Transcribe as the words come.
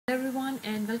Everyone,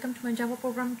 and welcome to my Java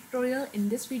program tutorial. In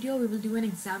this video we will do an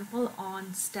example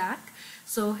on stack.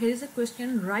 So here is a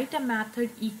question: write a method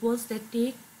equals that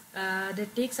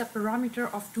takes a parameter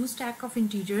of two stack of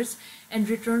integers and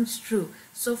returns true.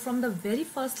 So from the very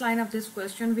first line of this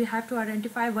question we have to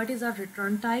identify what is our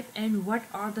return type and what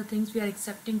are the things we are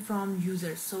accepting from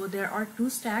users. So there are two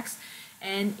stacks,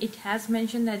 and it has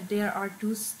mentioned that there are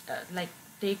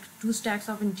take two stacks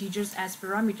of integers as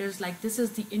parameters. Like this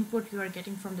is the input you are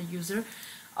getting from the user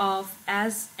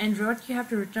and what you have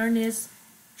to return is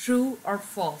true or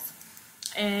false,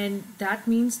 and that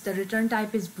means the return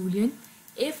type is boolean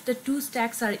if the two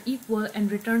stacks are equal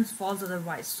and returns false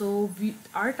otherwise. So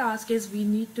our task is we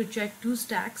need to check two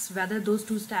stacks whether those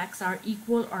two stacks are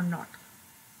equal or not.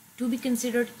 To be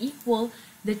considered equal,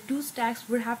 the two stacks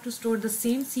would have to store the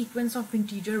same sequence of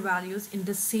integer values in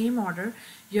the same order.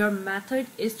 Your method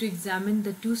is to examine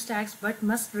the two stacks but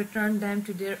must return them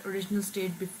to their original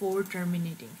state before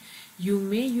terminating. You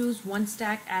may use one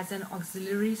stack as an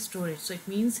auxiliary storage. So it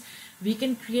means we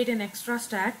can create an extra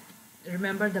stack.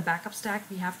 Remember, the backup stack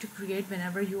we have to create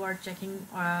whenever you are checking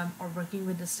or working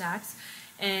with the stacks.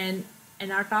 And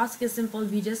our task is simple.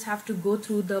 We just have to go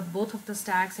through both of the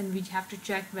stacks and we have to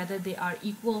check whether they are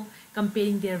equal,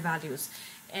 comparing their values.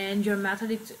 And your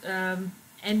method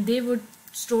and they would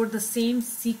store the same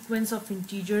sequence of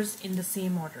integers in the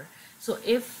same order. So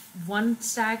if one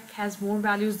stack has more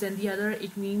values than the other,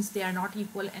 it means they are not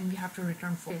equal and we have to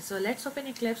return false. Okay, so let's open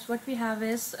Eclipse. What we have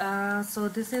is so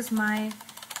this is my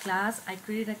class. I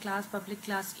created a class, public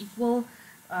class equal.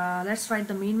 Let's write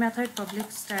the main method,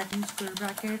 public static square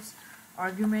brackets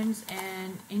arguments,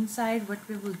 and inside what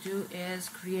we will do is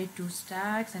create two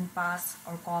stacks and pass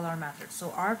or call our method.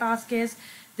 So our task is,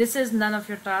 this is none of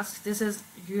your tasks, this is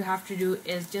you have to do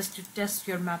is just to test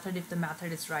your method if the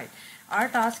method is right. Our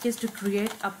task is to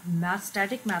create a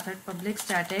static method, public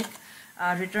static,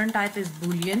 return type is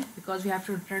boolean because we have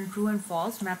to return true and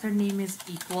false, method name is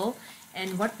equal,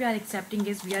 and what we are accepting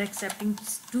is we are accepting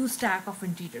two stack of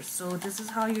integers. So this is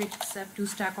how you accept two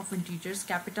stack of integers.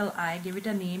 Capital I, give it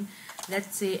a name,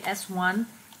 let's say S1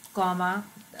 comma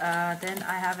then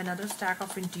I have another stack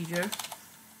of integer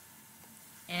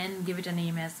and give it a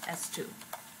name as S2.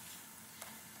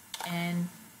 And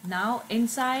now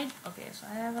inside, okay, so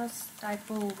I have a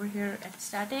typo over here at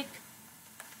static.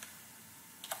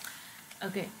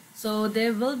 Okay, so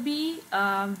there will be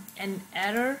an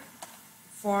error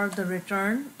for the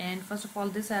return, and first of all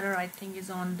this error I think is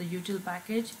on the util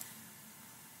package,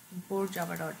 import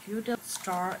java.util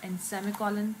star and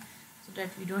semicolon, so that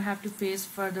we don't have to face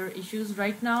further issues.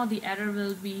 Right now the error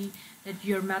will be that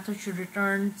your method should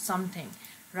return something.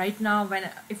 Right now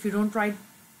if you don't write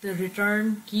the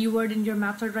return keyword in your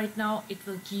method right now, it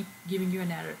will keep giving you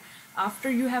an error.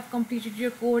 After you have completed your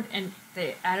code and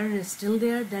the error is still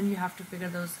there, then you have to figure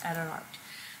those error out.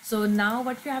 So now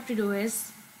what you have to do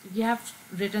is, we have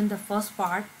written the first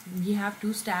part, we have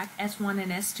two stack S1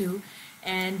 and S2,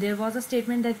 and there was a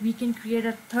statement that we can create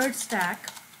a third stack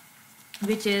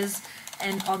which is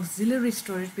an auxiliary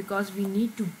storage because we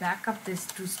need to back up these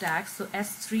two stacks. So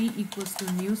S3 equals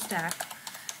to new stack,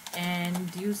 and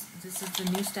this is the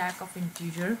new stack of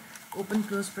integer, open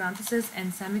close parenthesis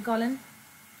and semicolon.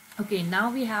 Okay,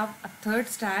 now we have a third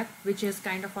stack which is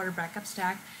kind of our backup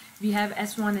stack. We have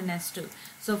S1 and S2,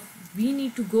 so we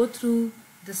need to go through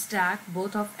the stack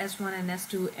both of S1 and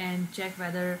S2 and check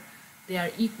whether they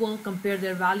are equal, compare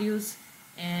their values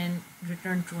and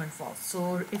return true and false.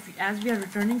 So as we are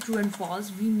returning true and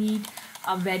false, we need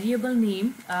a variable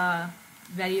name,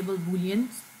 variable boolean,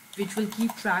 which will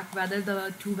keep track whether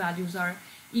the two values are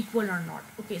equal or not.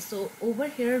 Okay, so over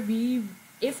here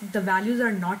if the values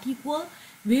are not equal,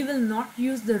 we will not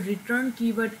use the return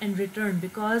keyword and return,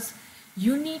 because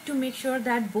you need to make sure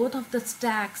that both of the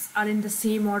stacks are in the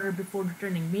same order before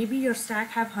returning. Maybe your stack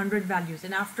have 100 values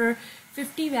and after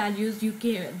 50 values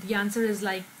the answer is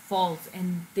like false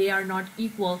and they are not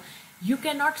equal. You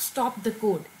cannot stop the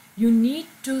code. You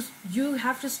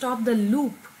have to stop the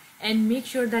loop and make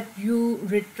sure that you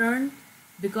return,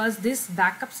 because this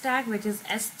backup stack which is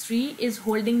S3 is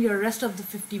holding your rest of the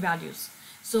 50 values.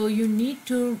 So you need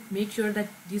to make sure that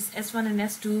these S1 and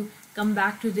S2 come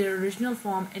back to their original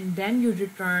form, and then you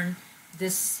return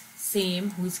this same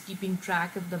who is keeping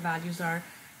track if the values are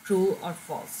true or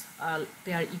false,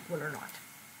 they are equal or not.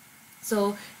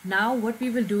 So now what we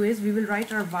will do is we will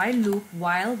write our while loop,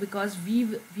 while, because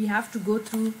we have to go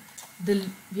through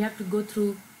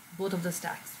both of the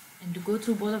stacks, and to go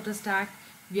through both of the stack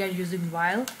we are using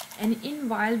while, and in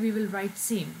while we will write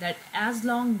same, that as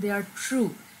long they are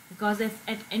true, because if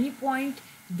at any point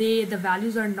the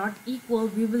values are not equal,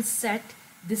 we will set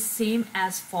this same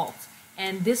as false,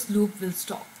 and this loop will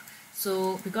stop.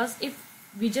 So because if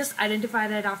we just identify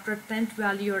that after 10th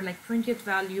value or like 20th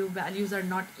value, values are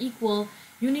not equal,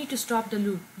 you need to stop the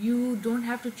loop. You don't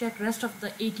have to check rest of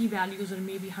the 80 values or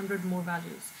maybe 100 more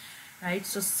values, right?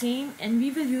 So same, and we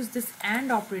will use this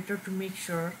AND operator to make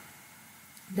sure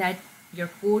that your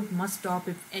code must stop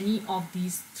if any of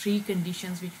these three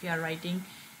conditions which we are writing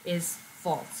is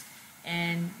false.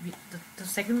 And the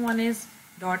second one is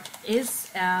dot is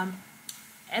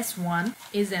s1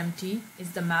 is empty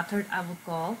is the method I will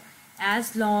call,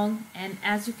 as long, and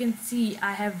as you can see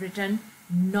I have written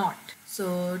not.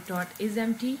 So dot is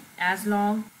empty as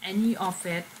long any of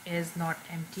it is not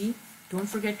empty. Don't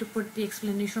forget to put the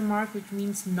exclamation mark, which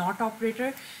means not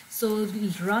operator. So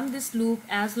we'll run this loop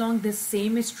as long this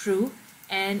same is true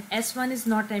and s1 is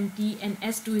not empty and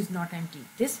s2 is not empty.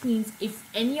 This means if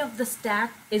any of the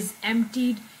stack is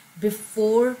emptied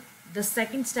before the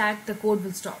second stack, the code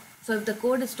will stop. So if the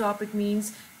code is stopped, it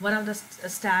means one of the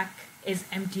stack is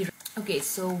empty. Okay,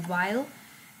 so while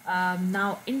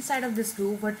now inside of this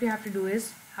loop, what we have to do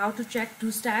is how to check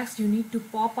two stacks. You need to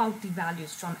pop out the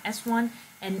values from s1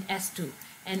 and s2,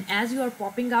 and as you are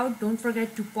popping out, don't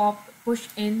forget to push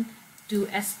in to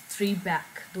s3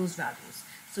 back those values.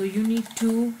 So you need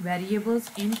two variables,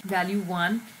 int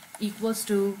value1 equals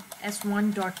to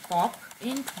s1 dot pop,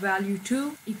 int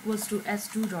value2 equals to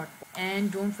s2 dot pop,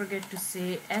 and don't forget to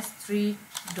say s3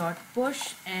 dot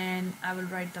push, and I will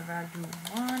write the value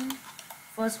 1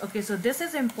 first. Okay, so this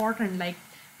is important, like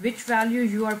which value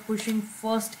you are pushing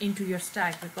first into your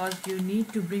stack, because you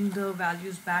need to bring the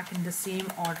values back in the same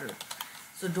order.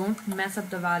 So don't mess up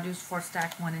the values for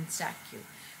stack 1 and stack Q.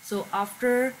 So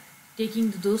after taking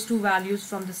those two values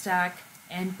from the stack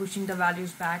and pushing the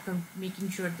values back and making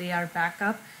sure they are back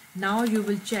up, now you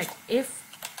will check if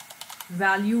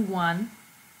value 1,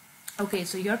 okay,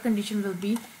 so your condition will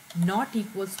be not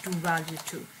equals to value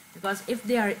 2, because if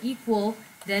they are equal,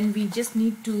 then we just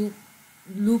need to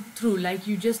loop through, like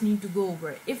you just need to go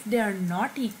over. If they are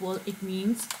not equal, it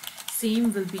means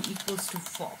same will be equals to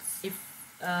false. If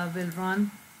we'll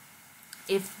run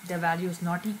if the value is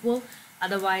not equal,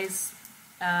 otherwise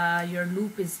your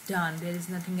loop is done. There is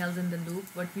nothing else in the loop.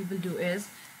 What we will do is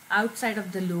outside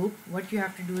of the loop, what you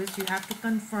have to do is you have to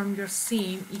confirm your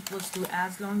same equals to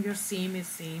as long your same is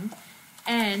same,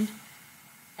 and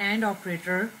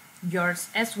operator, yours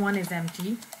s1 is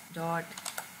empty dot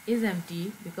is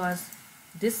empty, because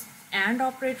this AND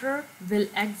operator will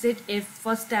exit if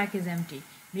first stack is empty.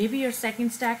 Maybe your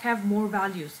second stack have more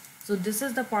values. So this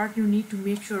is the part you need to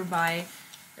make sure by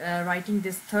writing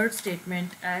this third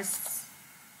statement as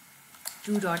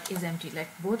 2 dot is empty, like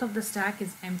both of the stack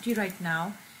is empty right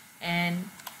now, and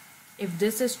if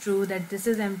this is true that this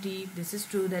is empty, this is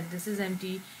true that this is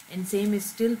empty, and same is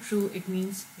still true, it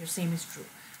means your same is true.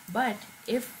 But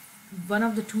if one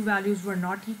of the two values were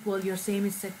not equal, your same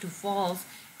is set to false,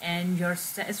 and your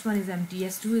s1 is empty,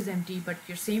 s2 is empty, but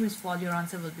your same is false, your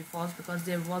answer will be false because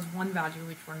there was one value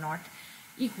which were not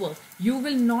equal. You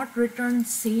will not return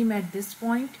same at this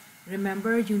point.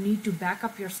 Remember, you need to back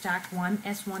up your stack 1,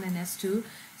 s1 and s2.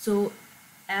 So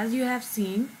as you have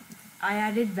seen, I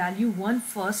added value 1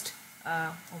 first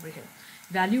over here,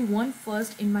 value 1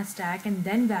 first in my stack and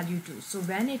then value 2. So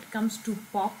when it comes to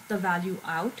pop the value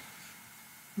out,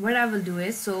 what I will do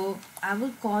is, so I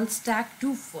will call stack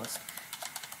 2 first.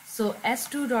 So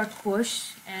s2 dot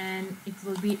push, and it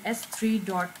will be s3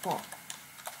 dot pop.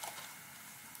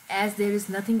 As there is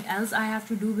nothing else I have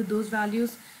to do with those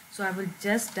values, so I will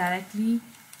just directly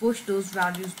push those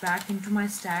values back into my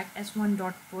stack, s1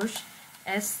 dot push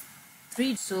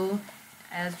s3. So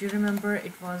as you remember,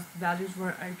 it was values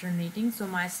were alternating, so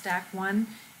my stack 1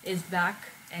 is back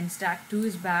and stack 2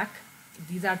 is back.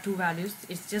 These are two values,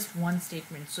 it's just one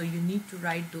statement, so you need to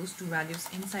write those two values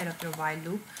inside of your while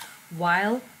loop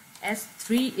while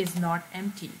s3 is not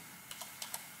empty.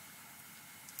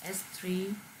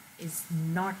 S3 is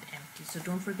not empty, so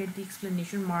don't forget the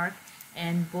exclamation mark,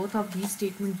 and both of these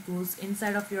statements goes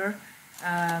inside of your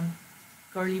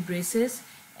curly braces.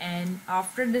 And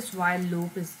after this while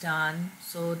loop is done,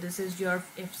 so this is your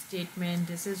if statement,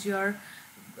 this is your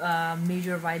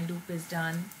major while loop is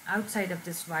done. Outside of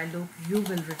this while loop, you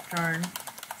will return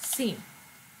same,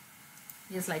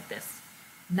 just like this.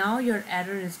 Now your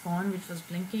error is gone, which was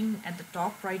blinking at the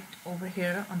top right over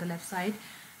here on the left side.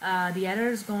 The error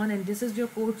is gone, and this is your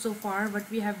code so far. What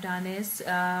we have done is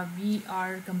we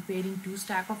are comparing two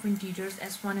stack of integers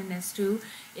s1 and s2.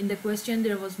 In the question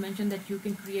there was mentioned that you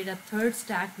can create a third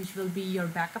stack which will be your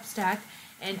backup stack,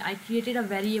 and I created a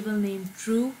variable named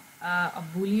true, a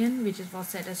boolean which was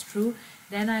set as true.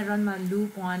 Then I run my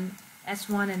loop on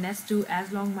S1 and S2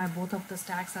 as long my both of the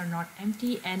stacks are not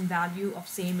empty and value of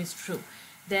same is true.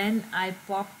 Then I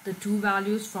pop the two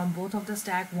values from both of the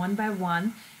stack one by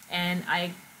one, and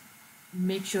I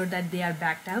make sure that they are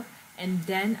backed up, and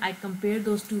then I compare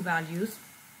those two values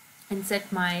and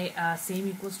set my same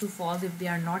equals to false if they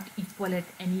are not equal at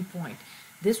any point.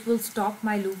 This will stop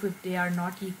my loop if they are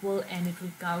not equal, and it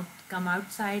will come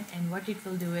outside, and what it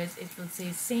will do is it will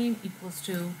say same equals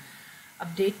to,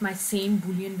 update my same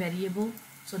boolean variable,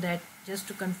 so that just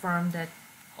to confirm that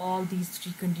all these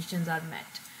three conditions are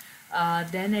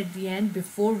met. Then at the end,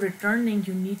 before returning,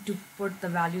 you need to put the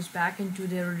values back into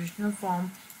their original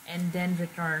form and then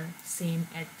return same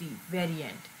at the very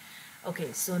end.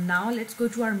 Okay, so now let's go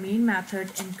to our main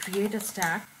method and create a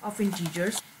stack of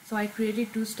integers. So I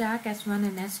created two stack, S1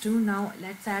 and S2. Now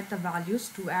let's add the values.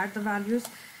 To add the values,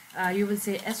 you will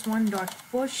say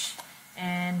S1.push,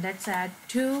 and let's add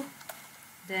 2.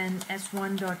 Then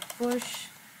S1.push,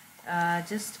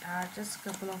 just a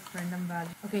couple of random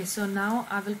values. Okay, so now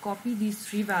I will copy these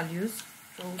three values,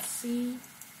 Control C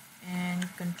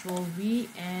and Control V,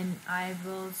 and I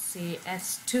will say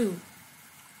S2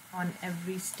 on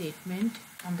every statement,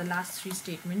 on the last three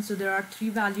statements. So there are three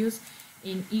values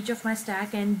in each of my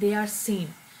stack and they are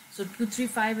same. So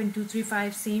 235 and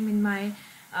 235 same in my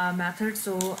method.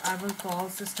 So I will call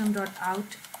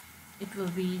system.out. It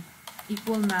will be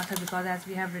equal method, because as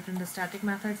we have written the static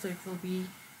method, so it will be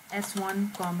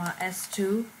S1 comma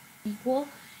S2 equal,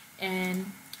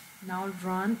 and now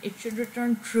run. It should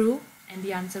return true, and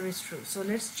the answer is true. So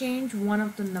let's change one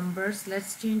of the numbers.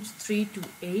 Let's change 3 to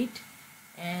 8,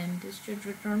 and this should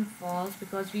return false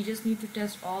because we just need to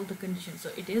test all the conditions. So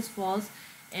it is false.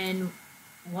 And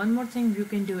one more thing you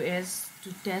can do is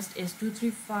to test is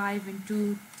 235 and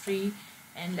 23,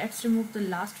 and let's remove the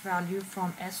last value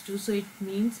from S2. So it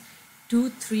means 2,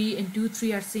 3 and 2,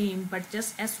 3 are same, but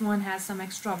just S1 has some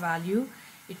extra value.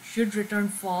 It should return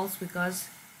false, because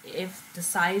if the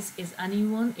size is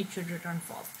uneven, it should return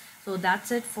false. So that's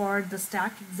it for the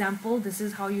stack example. This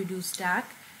is how you do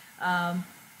stack.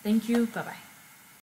 Thank you. Bye-bye.